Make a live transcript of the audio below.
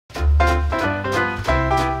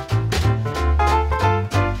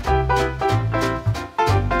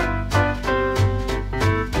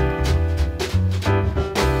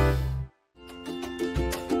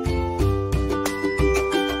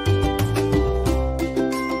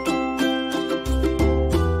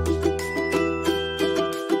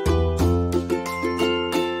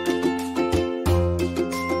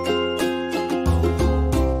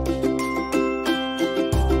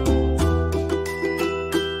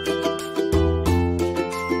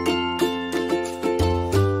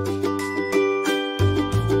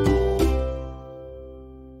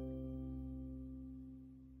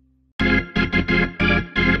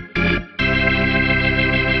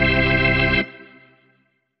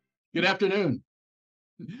Good afternoon.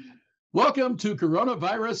 Welcome to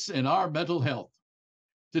Coronavirus and Our Mental Health.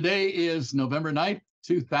 Today is November 9th,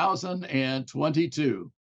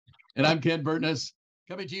 2022. And I'm Ken Burtness,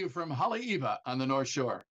 coming to you from Haleiwa on the North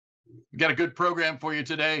Shore. We've got a good program for you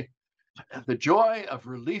today. The joy of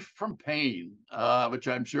relief from pain, which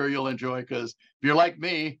I'm sure you'll enjoy because if you're like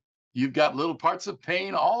me, you've got little parts of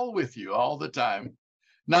pain all with you all the time,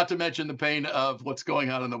 not to mention the pain of what's going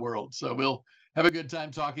on in the world. So we'll have a good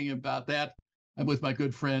time talking about that. I'm with my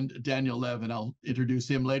good friend, Daniel Lev, and I'll introduce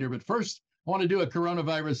him later. But first, I want to do a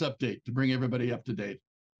coronavirus update to bring everybody up to date.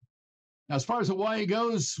 Now, as far as Hawaii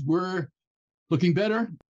goes, we're looking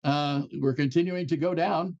better. We're continuing to go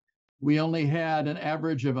down. We only had an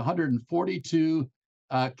average of 142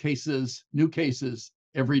 new cases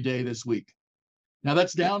every day this week. Now,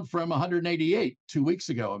 that's down from 188 2 weeks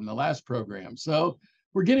ago in the last program. So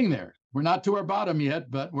we're getting there. We're not to our bottom yet,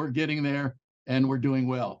 but we're getting there and we're doing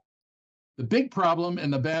well. The big problem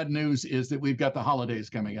and the bad news is that we've got the holidays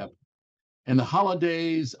coming up. And the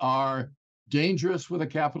holidays are dangerous with a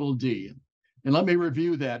capital D. And let me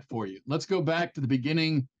review that for you. Let's go back to the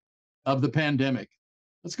beginning of the pandemic.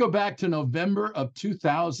 Let's go back to November of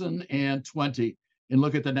 2020 and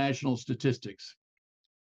look at the national statistics.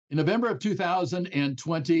 In November of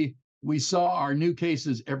 2020, we saw our new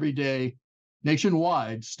cases every day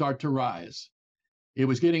nationwide start to rise. It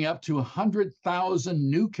was getting up to 100,000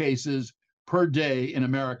 new cases per day in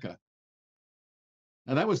America.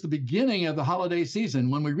 Now, that was the beginning of the holiday season.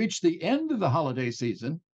 When we reached the end of the holiday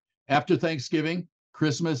season, after Thanksgiving,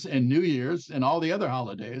 Christmas, and New Year's, and all the other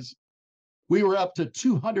holidays, we were up to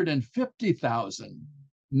 250,000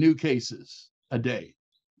 new cases a day.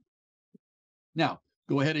 Now,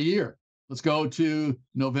 go ahead a year. Let's go to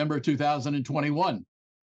November 2021.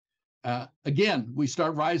 Again, we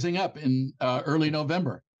start rising up in early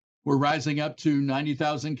November. We're rising up to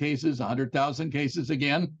 90,000 cases, 100,000 cases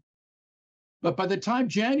again. But by the time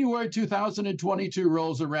January 2022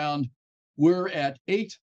 rolls around, we're at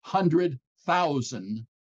 800,000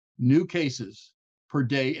 new cases per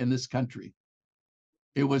day in this country.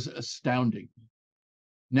 It was astounding.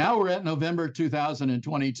 Now we're at November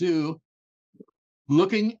 2022,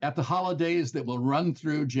 looking at the holidays that will run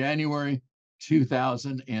through January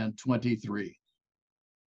 2023.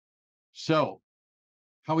 So,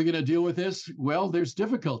 how are we going to deal with this? Well, there's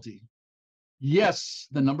difficulty. Yes,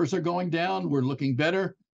 the numbers are going down. We're looking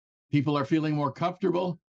better. People are feeling more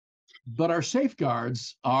comfortable, but our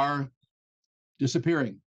safeguards are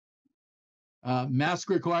disappearing.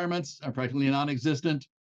 Mask requirements are practically non-existent.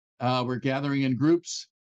 We're gathering in groups.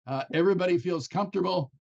 Everybody feels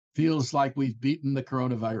comfortable, feels like we've beaten the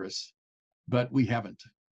coronavirus, but we haven't.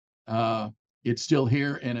 It's still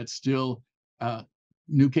here, and it's still,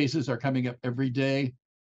 new cases are coming up every day.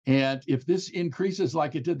 And if this increases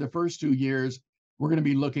like it did the first 2 years, we're going to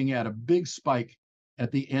be looking at a big spike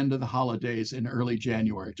at the end of the holidays in early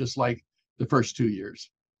January, just like the first 2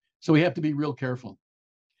 years. So we have to be real careful.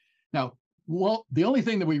 Now, well, the only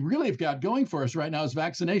thing that we really have got going for us right now is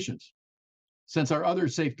vaccinations, since our other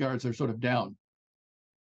safeguards are sort of down.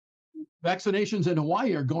 Vaccinations in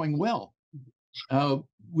Hawaii are going well.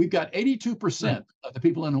 We've got 82% of the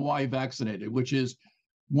people in Hawaii vaccinated, which is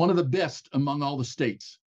one of the best among all the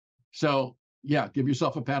states. So, yeah, give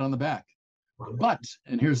yourself a pat on the back. But,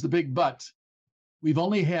 and here's the big but, we've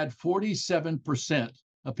only had 47%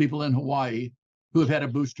 of people in Hawaii who have had a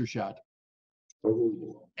booster shot.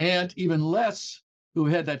 And even less who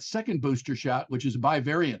had that second booster shot, which is a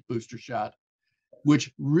bivariant booster shot,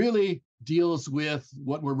 which really deals with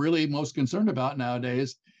what we're really most concerned about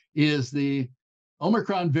nowadays is the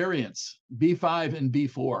Omicron variants, B5 and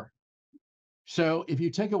B4. So if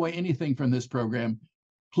you take away anything from this program,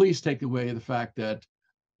 please take away the fact that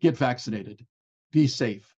get vaccinated, be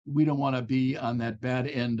safe. We don't want to be on that bad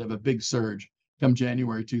end of a big surge come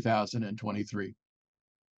January 2023.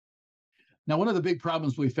 Now, one of the big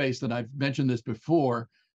problems we face, and I've mentioned this before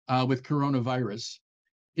with coronavirus,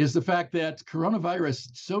 is the fact that coronavirus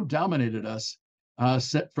so dominated us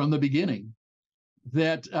from the beginning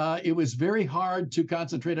that it was very hard to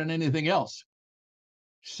concentrate on anything else.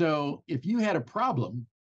 So if you had a problem,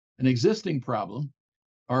 an existing problem,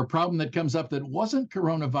 or a problem that comes up that wasn't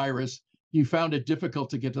coronavirus, you found it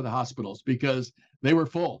difficult to get to the hospitals because they were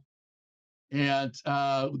full and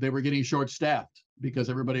they were getting short-staffed because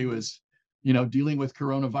everybody was, dealing with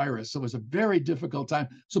coronavirus. So it was a very difficult time.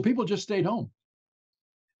 So people just stayed home.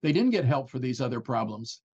 They didn't get help for these other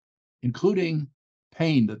problems, including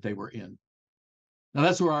pain that they were in. Now,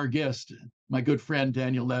 that's where our guest, my good friend,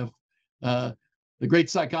 Daniel Lev, the great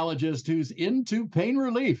psychologist who's into pain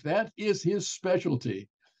relief, that is his specialty.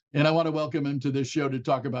 and I want to welcome him to this show to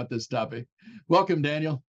talk about this topic. Welcome,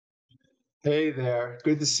 Daniel. Hey there.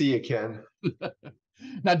 Good to see you, Ken.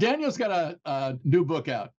 Now, Daniel's got a new book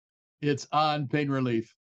out. It's on pain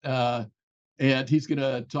relief, and he's going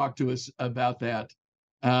to talk to us about that.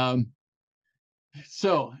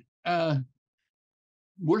 So,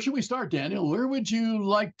 where should we start, Daniel? Where would you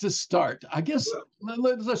like to start? I guess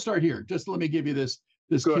let's start here. Just let me give you this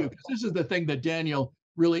cue, because this is the thing that Daniel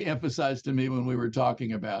really emphasized to me when we were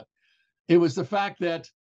talking about. It was the fact that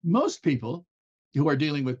most people who are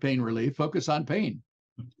dealing with pain relief focus on pain.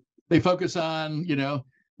 They focus on,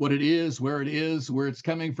 what it is, where it's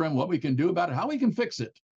coming from, what we can do about it, how we can fix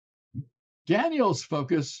it. Daniel's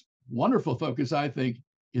focus, wonderful focus, I think,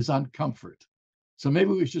 is on comfort. So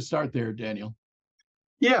maybe we should start there, Daniel.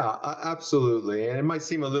 Yeah, absolutely. And it might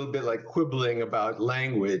seem a little bit like quibbling about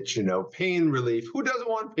language, pain relief. Who doesn't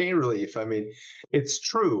want pain relief? I mean, it's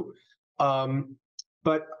true.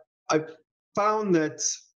 But I've found that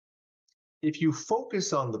if you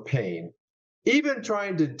focus on the pain, even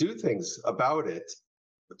trying to do things about it,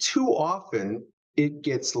 too often it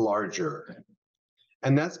gets larger.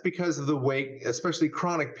 And that's because of the way, especially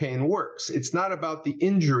chronic pain works. It's not about the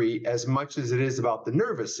injury as much as it is about the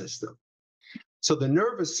nervous system. So the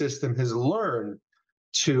nervous system has learned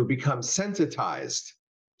to become sensitized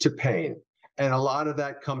to pain. And a lot of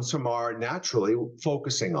that comes from our naturally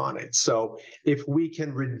focusing on it. So if we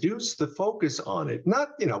can reduce the focus on it, not,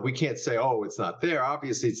 we can't say, oh, it's not there.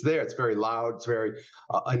 Obviously, it's there. It's very loud. It's very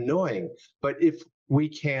annoying. But if we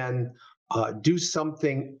can do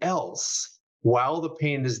something else while the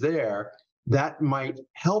pain is there, that might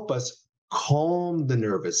help us calm the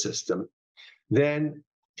nervous system. Then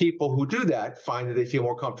people who do that find that they feel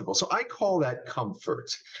more comfortable. So I call that comfort.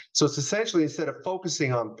 So it's essentially, instead of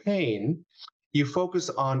focusing on pain, you focus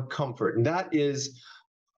on comfort. And that is,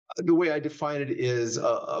 the way I define it is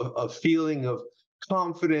a feeling of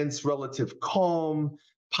confidence, relative calm,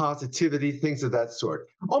 positivity, things of that sort.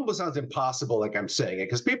 Almost sounds impossible like I'm saying it,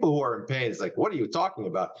 because people who are in pain, it's like, what are you talking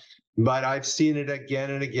about? But I've seen it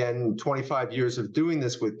again and again, 25 years of doing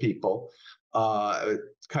this with people.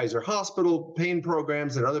 Kaiser Hospital pain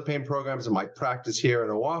programs and other pain programs in my practice here in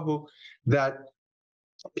Oahu, that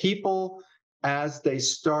people, as they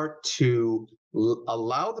start to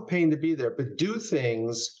allow the pain to be there, but do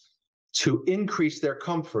things to increase their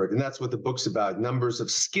comfort. And that's what the book's about, numbers of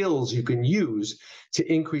skills you can use to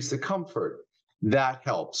increase the comfort. That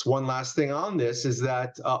helps. One last thing on this is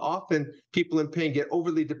that often people in pain get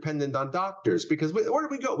overly dependent on doctors, because where do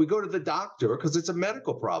we go? We go to the doctor because it's a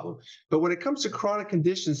medical problem. But when it comes to chronic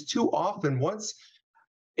conditions, too often, once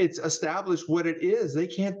it's established what it is, they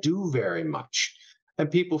can't do very much. And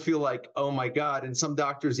people feel like, oh my God. And some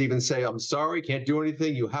doctors even say, I'm sorry, can't do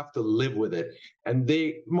anything. You have to live with it. And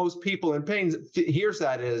most people in pain hears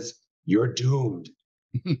that as, you're doomed.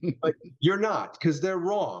 But you're not, because they're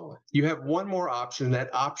wrong. You have one more option.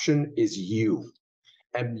 That option is you.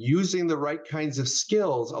 And using the right kinds of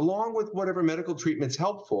skills, along with whatever medical treatment's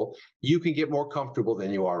helpful, you can get more comfortable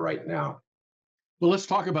than you are right now. Well, let's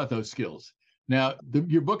talk about those skills. Now,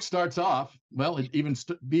 your book starts off,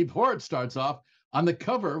 before it starts off, on the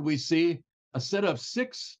cover, we see a set of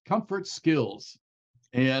 6 comfort skills.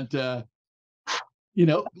 And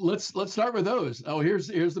let's start with those. Oh, here's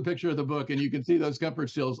the picture of the book, and you can see those comfort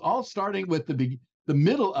skills, all starting with the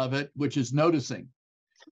middle of it, which is noticing.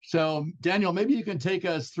 So, Daniel, maybe you can take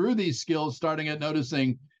us through these skills, starting at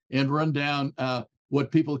noticing, and run down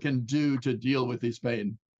what people can do to deal with this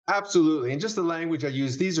pain. Absolutely. And just the language I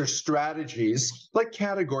use, these are strategies, like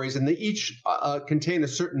categories, and they each contain a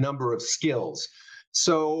certain number of skills.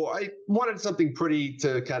 So I wanted something pretty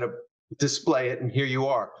to kind of display it, and here you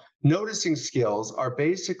are. Noticing skills are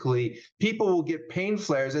basically, people will get pain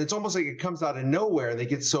flares, and it's almost like it comes out of nowhere, and they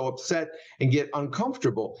get so upset and get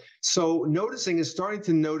uncomfortable. So noticing is starting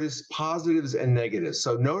to notice positives and negatives.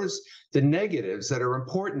 So notice the negatives that are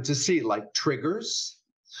important to see, like triggers,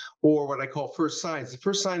 or what I call first signs, the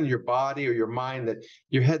first sign in your body or your mind that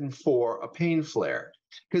you're heading for a pain flare.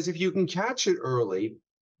 Because if you can catch it early,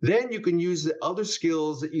 then you can use the other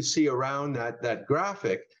skills that you see around that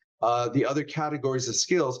graphic, the other categories of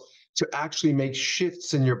skills, to actually make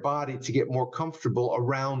shifts in your body to get more comfortable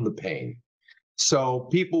around the pain. So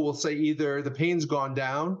people will say either the pain's gone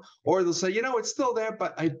down, or they'll say, it's still there,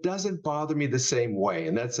 but it doesn't bother me the same way.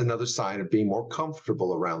 And that's another sign of being more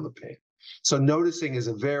comfortable around the pain. So noticing is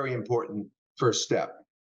a very important first step.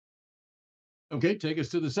 Okay, take us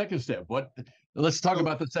to the second step. Let's talk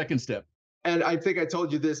about the second step. And I think I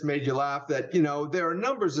told you this, made you laugh, that, there are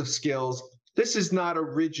numbers of skills. This is not a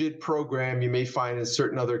rigid program you may find in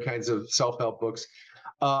certain other kinds of self-help books.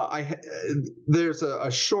 There's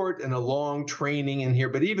a short and a long training in here,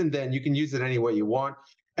 but even then, you can use it any way you want.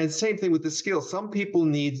 And same thing with the skills. Some people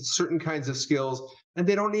need certain kinds of skills and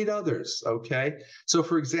they don't need others. Okay. So,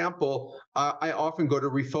 for example, I often go to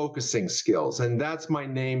refocusing skills, and that's my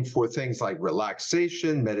name for things like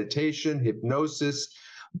relaxation, meditation, hypnosis,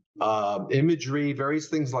 imagery, various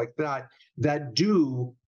things like that, that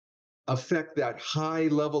do affect that high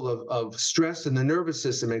level of stress in the nervous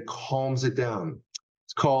system and calms it down.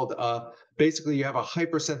 It's called basically you have a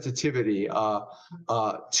hypersensitivity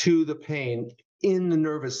to the pain in the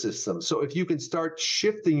nervous system. So if you can start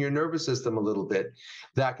shifting your nervous system a little bit,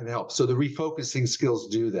 that can help. So the refocusing skills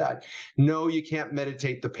do that. No, you can't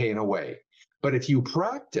meditate the pain away. But if you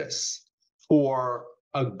practice for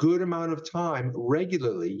a good amount of time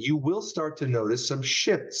regularly, you will start to notice some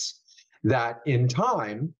shifts that in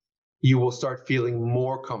time you will start feeling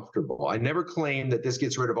more comfortable. I never claim that this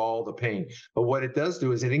gets rid of all the pain, but what it does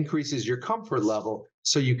do is it increases your comfort level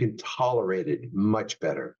so you can tolerate it much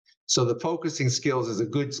better. So the focusing skills is a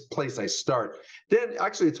good place I start. Then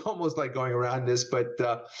actually it's almost like going around this, but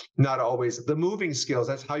not always. The moving skills,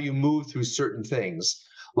 that's how you move through certain things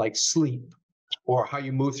like sleep, or how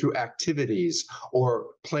you move through activities,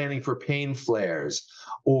 or planning for pain flares,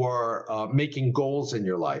 or making goals in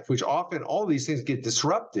your life, which often all these things get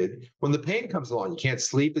disrupted when the pain comes along. You can't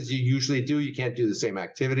sleep as you usually do. You can't do the same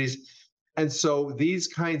activities. And so these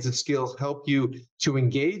kinds of skills help you to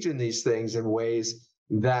engage in these things in ways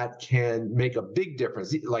that can make a big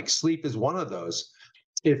difference. Like sleep is one of those.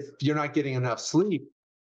 If you're not getting enough sleep,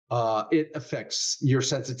 it affects your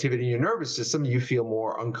sensitivity in your nervous system. You feel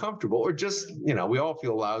more uncomfortable, or just, we all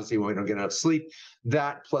feel lousy when we don't get enough sleep.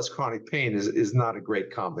 That plus chronic pain is not a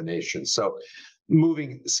great combination. So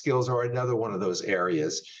moving skills are another one of those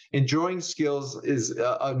areas. Enjoying skills is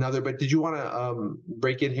another, but did you want to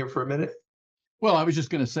break in here for a minute? Well, I was just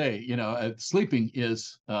going to say, sleeping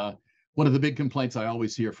is one of the big complaints I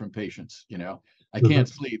always hear from patients. I can't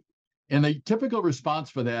sleep. And the typical response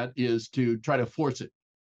for that is to try to force it.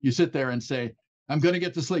 You sit there and say, I'm going to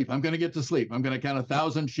get to sleep. I'm going to get to sleep. I'm going to count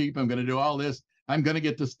 1,000 sheep. I'm going to do all this. I'm going to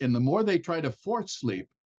get this. And the more they try to force sleep,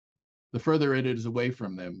 the further it is away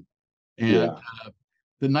from them. And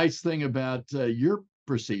the nice thing about your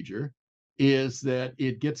procedure is that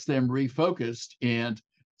it gets them refocused and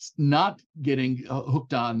not getting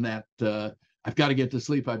hooked on that, I've got to get to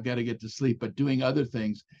sleep. I've got to get to sleep, but doing other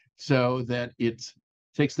things so that it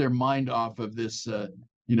takes their mind off of this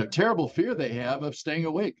terrible fear they have of staying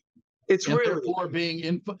awake. It's and really therefore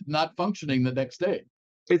being not functioning the next day.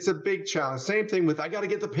 It's a big challenge. Same thing with, I got to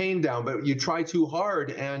get the pain down, but you try too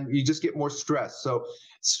hard and you just get more stress. So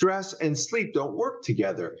stress and sleep don't work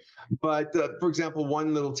together. But for example,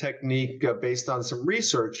 one little technique based on some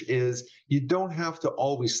research is you don't have to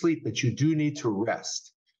always sleep, but you do need to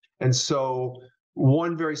rest. And so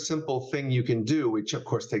one very simple thing you can do, which of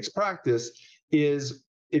course takes practice, is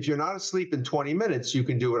if you're not asleep in 20 minutes, you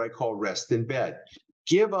can do what I call rest in bed.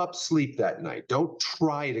 Give up sleep that night. Don't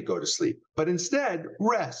try to go to sleep, but instead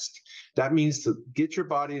rest. That means to get your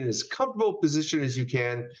body in as comfortable position as you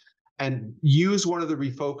can and use one of the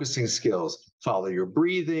refocusing skills. Follow your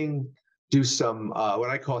breathing, do some what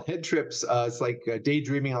I call head trips. It's like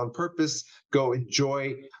daydreaming on purpose. Go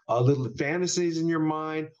enjoy little fantasies in your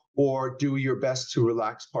mind, or do your best to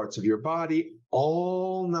relax parts of your body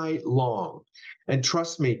all night long. And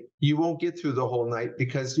trust me, you won't get through the whole night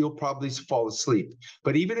because you'll probably fall asleep.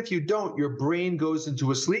 But even if you don't, your brain goes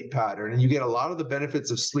into a sleep pattern and you get a lot of the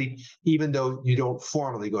benefits of sleep, even though you don't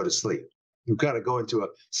formally go to sleep. You've got to go into a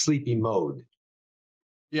sleepy mode.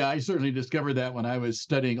 Yeah, I certainly discovered that when I was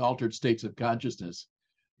studying altered states of consciousness.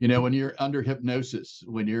 When you're under hypnosis,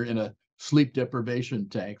 when you're in a sleep deprivation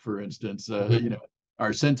tank, for instance,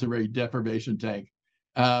 our sensory deprivation tank,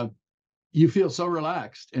 you feel so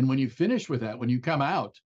relaxed. And when you finish with that, when you come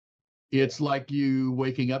out, it's like you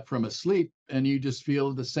waking up from a sleep and you just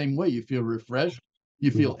feel the same way. You feel refreshed, you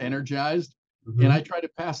feel energized. And I try to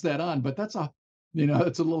pass that on, but it's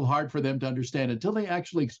a little hard for them to understand until they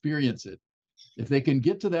actually experience it. If they can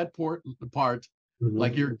get to that part,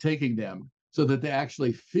 like you're taking them, so that they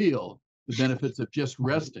actually feel the benefits of just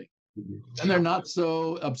resting, and they're not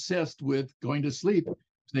so obsessed with going to sleep,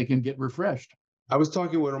 they can get refreshed. I was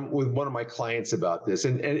talking with one of my clients about this,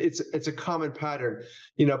 and it's a common pattern.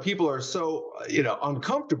 People are so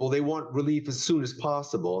uncomfortable. They want relief as soon as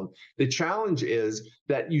possible. And the challenge is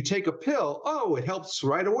that you take a pill, it helps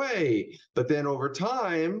right away, but then over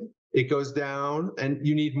time it goes down, and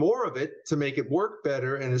you need more of it to make it work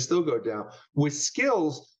better, and it still go down. With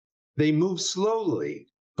skills, they move slowly,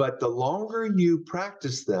 but the longer you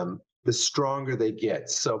practice them, the stronger they get.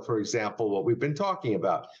 So, for example, what we've been talking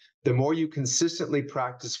about, the more you consistently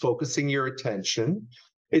practice focusing your attention,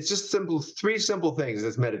 it's just three simple things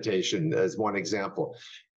as meditation, as one example.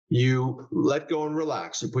 You let go and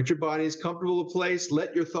relax. You put your body in a comfortable place.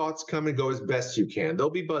 Let your thoughts come and go as best you can. They'll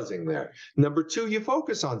be buzzing there. Number two, you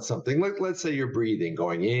focus on something. Like, let's say you're breathing,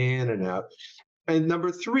 going in and out. And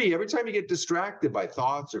number three, every time you get distracted by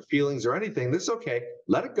thoughts or feelings or anything, that's okay.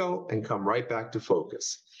 Let it go and come right back to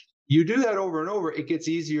focus. You do that over and over, it gets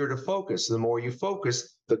easier to focus. The more you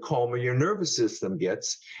focus, the calmer your nervous system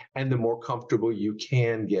gets, and the more comfortable you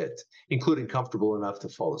can get, including comfortable enough to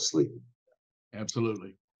fall asleep.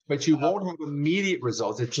 Absolutely. But you won't have immediate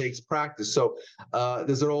results. It takes practice. So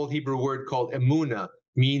there's an old Hebrew word called emuna,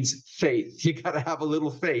 means faith. You got to have a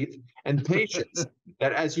little faith and patience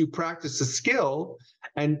that as you practice a skill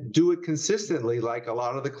and do it consistently, like a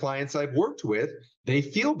lot of the clients I've worked with, they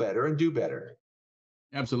feel better and do better.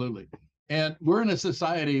 Absolutely. And we're in a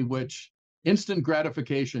society which instant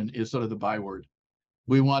gratification is sort of the byword.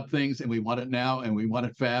 We want things and we want it now and we want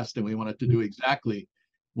it fast and we want it to do exactly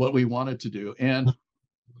what we want it to do. And,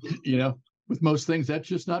 you know, with most things, that's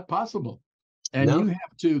just not possible. And No. you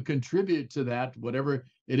have to contribute to that, whatever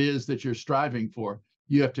it is that you're striving for,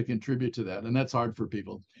 you have to contribute to that. And that's hard for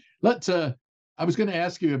people. I was going to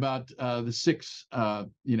ask you about the six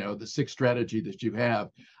strategy that you have.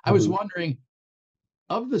 I was wondering,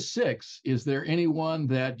 of the six, is there any one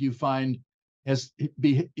that you find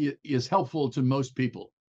is helpful to most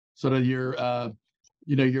people? Sort of your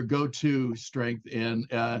go-to strength, and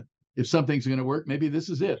if something's going to work, maybe this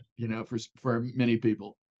is it. For many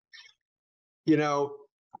people.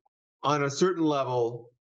 On a certain level,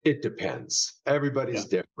 it depends. Everybody's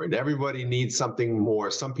different. Everybody needs something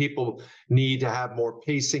more. Some people need to have more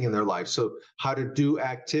pacing in their life. So how to do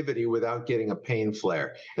activity without getting a pain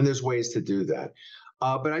flare. And there's ways to do that.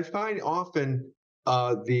 But I find often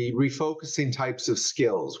the refocusing types of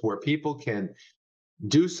skills where people can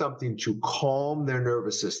do something to calm their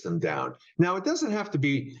nervous system down. Now, it doesn't have to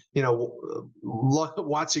be,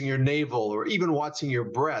 watching your navel or even watching your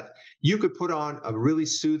breath. You could put on a really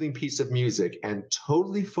soothing piece of music and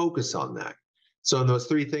totally focus on that. So in those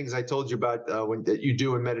three things I told you about that you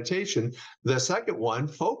do in meditation, the second one,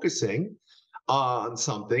 focusing on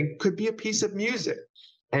something, could be a piece of music.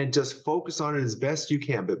 And just focus on it as best you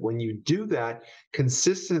can. But when you do that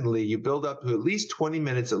consistently, you build up to at least 20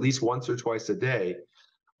 minutes, at least once or twice a day.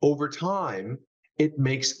 Over time, it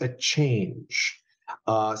makes a change.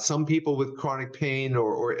 Some people with chronic pain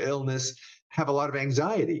or illness have a lot of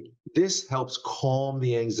anxiety. This helps calm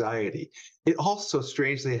the anxiety. It also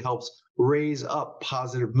strangely helps raise up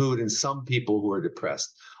positive mood in some people who are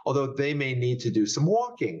depressed, although they may need to do some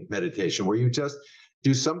walking meditation where you just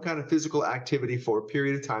do some kind of physical activity for a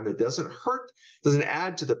period of time that doesn't hurt, doesn't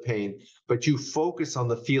add to the pain, but you focus on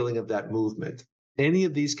the feeling of that movement. Any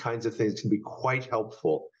of these kinds of things can be quite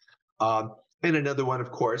helpful. And another one, of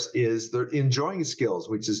course, is the enjoying skills,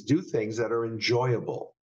 which is do things that are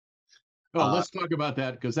enjoyable. Oh, let's talk about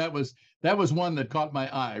that, because that was one that caught my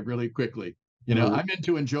eye really quickly. I'm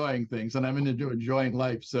into enjoying things and I'm into enjoying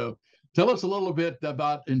life. So tell us a little bit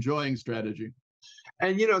about enjoying strategy.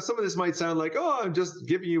 And, some of this might sound like, oh, I'm just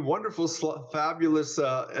giving you wonderful, fabulous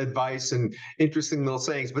advice and interesting little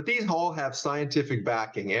sayings, but these all have scientific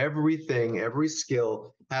backing. Every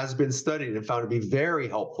skill has been studied and found to be very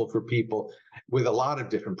helpful for people with a lot of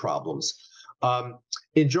different problems.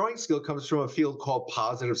 Enjoying skill comes from a field called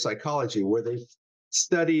positive psychology, where they've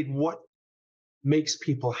studied what makes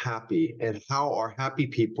people happy and how are happy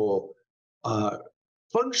people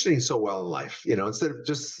functioning so well in life, instead of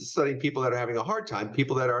just studying people that are having a hard time,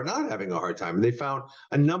 people that are not having a hard time. And they found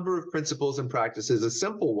a number of principles and practices. A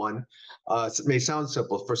simple one, it may sound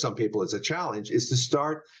simple, for some people it's a challenge, is to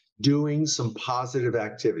start doing some positive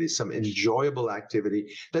activity, some enjoyable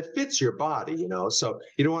activity that fits your body, So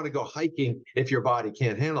you don't want to go hiking if your body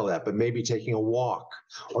can't handle that, but maybe taking a walk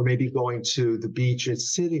or maybe going to the beach and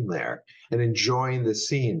sitting there and enjoying the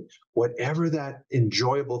scene. Whatever that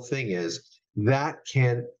enjoyable thing is, that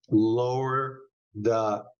can lower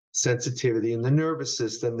the sensitivity in the nervous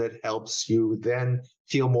system that helps you then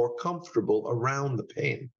feel more comfortable around the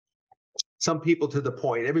pain. Some people to the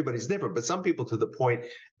point, everybody's different, but some people to the point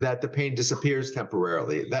that the pain disappears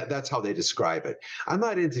temporarily. That's how they describe it. I'm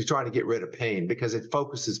not into trying to get rid of pain because it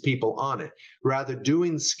focuses people on it. Rather,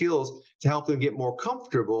 doing skills to help them get more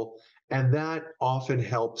comfortable, and that often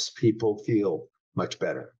helps people feel much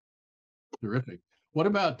better. Terrific. What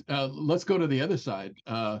about, let's go to the other side.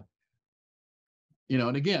 And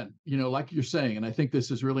again, like you're saying, and I think this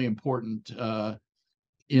is really important,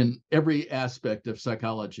 in every aspect of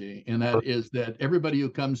psychology, and that is that everybody who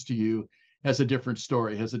comes to you has a different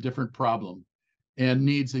story, has a different problem, and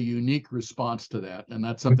needs a unique response to that. And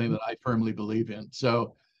that's something that I firmly believe in.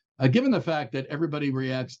 So, given the fact that everybody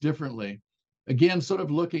reacts differently, again, sort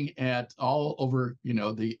of looking at all over,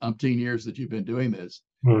 the umpteen years that you've been doing this,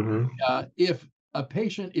 if a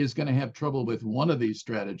patient is going to have trouble with one of these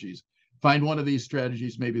strategies, find one of these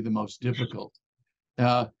strategies maybe the most difficult.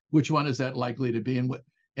 Which one is that likely to be?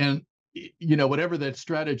 And whatever that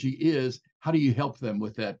strategy is, how do you help them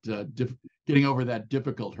with that, getting over that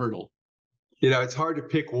difficult hurdle? It's hard to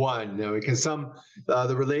pick one, because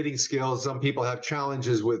the relating skills, some people have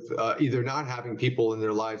challenges with either not having people in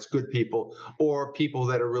their lives, good people, or people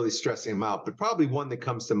that are really stressing them out. But probably one that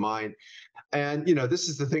comes to mind, and this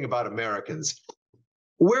is the thing about Americans,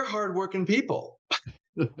 we're hardworking people.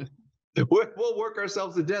 We'll work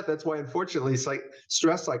ourselves to death. That's why, unfortunately,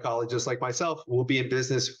 stress psychologists like myself will be in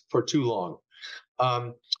business for too long.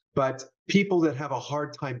 But people that have a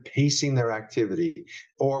hard time pacing their activity,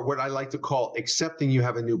 or what I like to call accepting you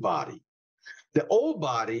have a new body. The old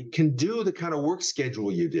body can do the kind of work schedule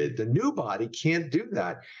you did. The new body can't do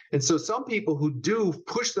that. And so some people who do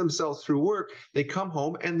push themselves through work, they come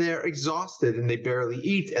home and they're exhausted and they barely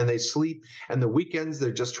eat and they sleep. And the weekends,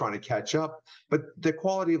 they're just trying to catch up. But the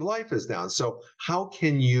quality of life is down. So how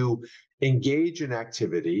can you engage in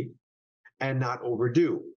activity and not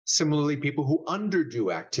overdo? Similarly, people who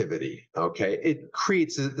underdo activity, it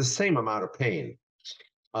creates the same amount of pain.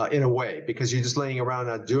 In a way, because you're just laying around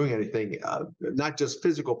not doing anything, not just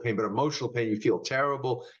physical pain, but emotional pain. You feel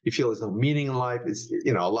terrible. You feel there's no meaning in life. It's,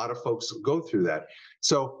 a lot of folks go through that.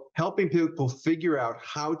 So helping people figure out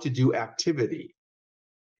how to do activity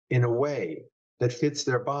in a way that fits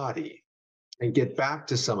their body and get back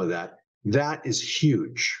to some of that, that is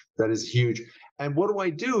huge. That is huge. And what do I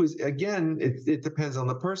do is, again, it depends on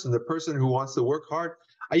the person. The person who wants to work hard,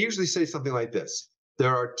 I usually say something like this.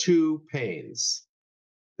 There are two pains.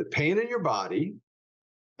 The pain in your body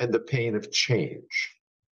and the pain of change.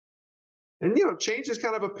 And, change is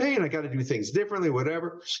kind of a pain. I got to do things differently,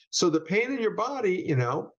 whatever. So the pain in your body,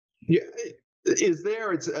 is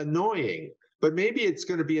there. It's annoying, but maybe it's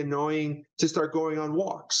going to be annoying to start going on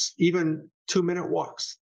walks, even 2-minute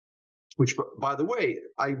walks, which, by the way,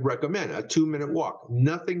 I recommend a 2-minute walk,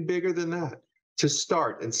 nothing bigger than that, to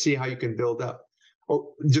start and see how you can build up.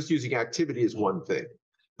 Or just using activity is one thing.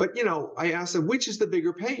 But, I asked them, which is the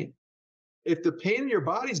bigger pain? If the pain in your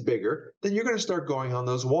body's bigger, then you're going to start going on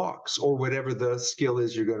those walks, or whatever the skill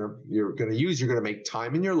is you're going to use. You're going to make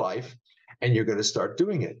time in your life and you're going to start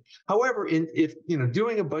doing it. However, if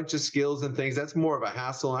doing a bunch of skills and things, that's more of a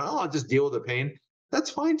hassle, and I'll just deal with the pain, that's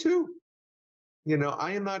fine too.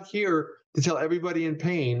 I am not here to tell everybody in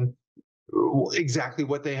pain exactly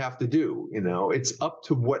what they have to do. It's up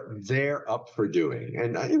to what they're up for doing.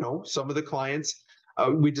 And some of the clients,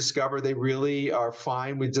 we discover they really are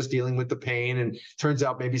fine with just dealing with the pain. And turns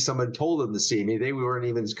out maybe someone told them to see me. They weren't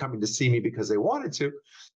even coming to see me because they wanted to.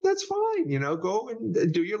 That's fine. Go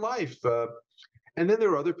and do your life. And then there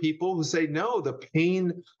are other people who say, no, the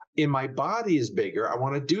pain in my body is bigger. I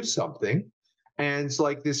want to do something. And it's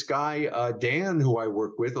like this guy, Dan, who I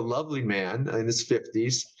work with, a lovely man in his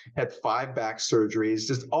 50s, had 5 back surgeries,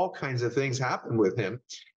 just all kinds of things happened with him.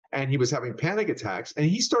 And he was having panic attacks. And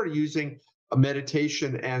he started using a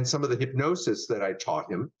meditation and some of the hypnosis that I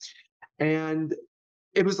taught him. And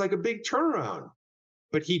it was like a big turnaround.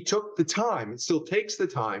 But he took the time, it still takes the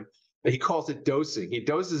time. He calls it dosing. He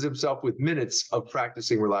doses himself with minutes of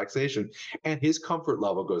practicing relaxation, and his comfort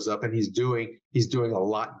level goes up, and he's doing a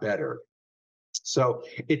lot better. So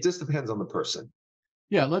it just depends on the person.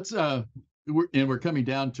 Yeah, let's we're coming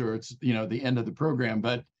down towards the end of the program,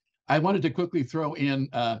 but I wanted to quickly throw in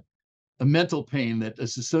a mental pain that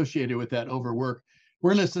is associated with that overwork.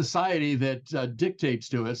 We're in a society that dictates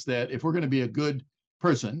to us that if we're going to be a good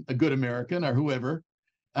person, a good American or whoever,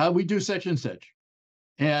 we do such and such.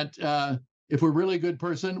 And if we're really a good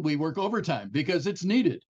person, we work overtime because it's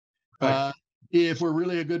needed. Right. If we're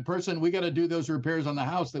really a good person, we got to do those repairs on the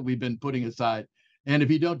house that we've been putting aside. And if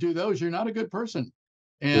you don't do those, you're not a good person.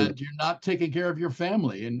 And you're not taking care of your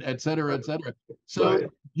family, and et cetera, et cetera. So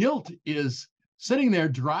guilt is sitting there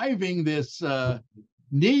driving this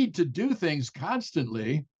need to do things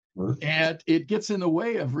constantly. And it gets in the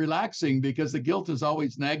way of relaxing because the guilt is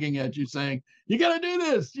always nagging at you saying, you got to do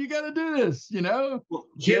this, you got to do this, Well,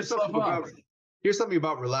 here's something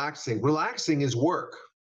about relaxing. Relaxing is work.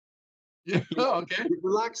 Yeah. Oh, okay.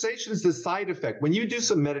 Relaxation is the side effect. When you do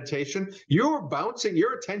some meditation, you're bouncing,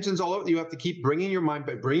 your attention's all over. You have to keep bringing your mind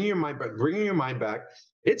back, bringing your mind back, bringing your mind back.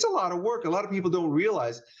 It's a lot of work. A lot of people don't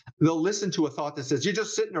realize. They'll listen to a thought that says, you're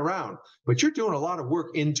just sitting around, but you're doing a lot of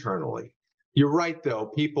work internally. You're right, though.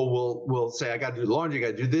 People will say, I got to do laundry,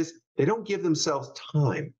 I got to do this. They don't give themselves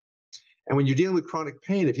time. And when you're dealing with chronic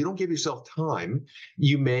pain, if you don't give yourself time,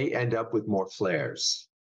 you may end up with more flares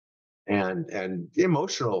and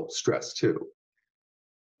emotional stress too.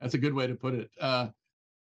 That's a good way to put it.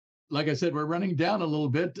 Like I said, we're running down a little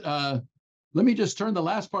bit. Let me just turn the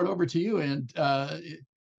last part over to you. And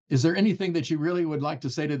is there anything that you really would like to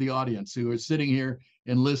say to the audience who are sitting here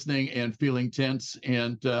and listening and feeling tense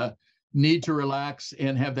and need to relax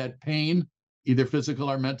and have that pain, either physical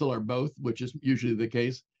or mental or both, which is usually the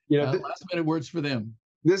case? Last minute words for them.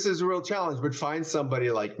 This is a real challenge, but find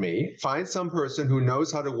somebody like me, find some person who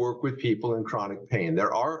knows how to work with people in chronic pain.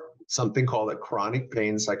 There are something called a chronic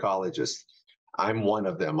pain psychologist. I'm one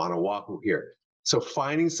of them on Oahu here. So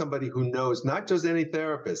finding somebody who knows, not just any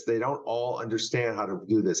therapist, they don't all understand how to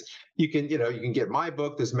do this. You can get my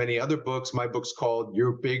book. There's many other books. My book's called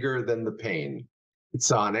You're Bigger Than the Pain.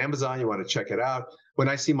 It's on Amazon. You want to check it out. When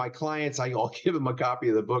I see my clients, I'll give them a copy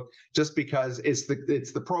of the book just because it's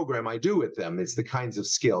the program I do with them. It's the kinds of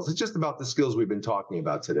skills. It's just about the skills we've been talking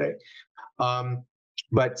about today.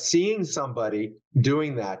 But seeing somebody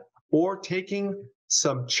doing that or taking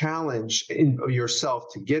some challenge in yourself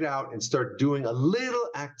to get out and start doing a little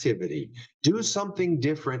activity, do something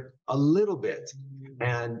different a little bit,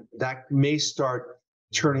 and that may start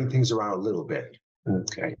turning things around a little bit.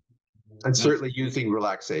 Okay. And certainly using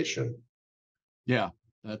relaxation. Yeah,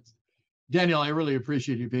 that's Daniel. I really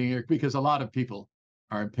appreciate you being here because a lot of people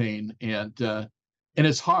are in pain, and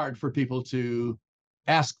it's hard for people to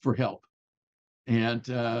ask for help. And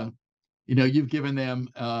you've given them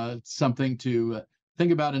something to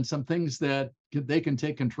think about and some things that they can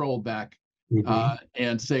take control back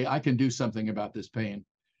and say, I can do something about this pain.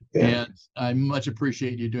 Yeah. And I much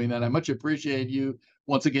appreciate you doing that. I much appreciate you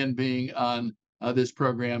once again being on this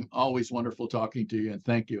program. Always wonderful talking to you, and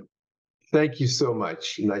thank you. Thank you so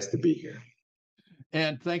much. Nice to be here.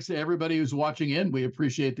 And thanks to everybody who's watching in. We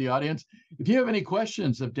appreciate the audience. If you have any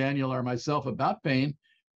questions of Daniel or myself about pain,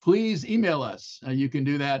 please email us. You can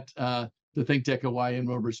do that to ThinkTech Hawaii, and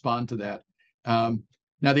we'll respond to that.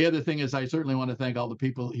 Now, the other thing is I certainly want to thank all the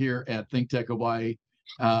people here at ThinkTech Hawaii,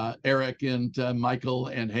 Eric and Michael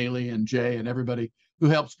and Haley and Jay and everybody who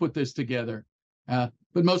helps put this together. But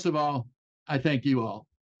most of all, I thank you all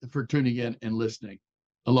for tuning in and listening.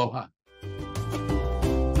 Aloha.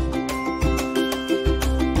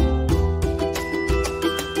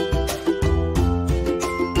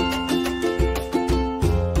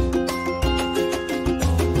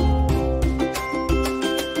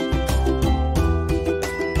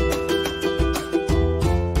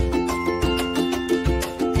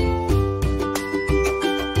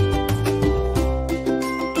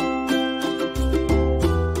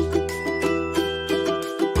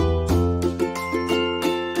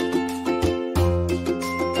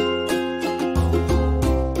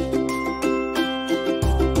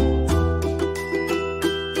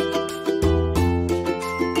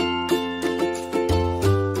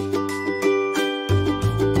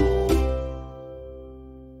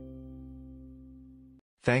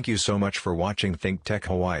 Thank you so much for watching ThinkTech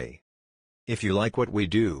Hawaii. If you like what we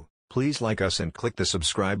do, please like us and click the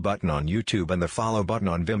subscribe button on YouTube and the follow button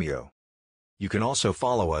on Vimeo. You can also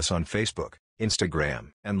follow us on Facebook,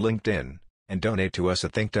 Instagram, and LinkedIn, and donate to us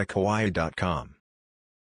at thinktechhawaii.com.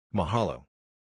 Mahalo.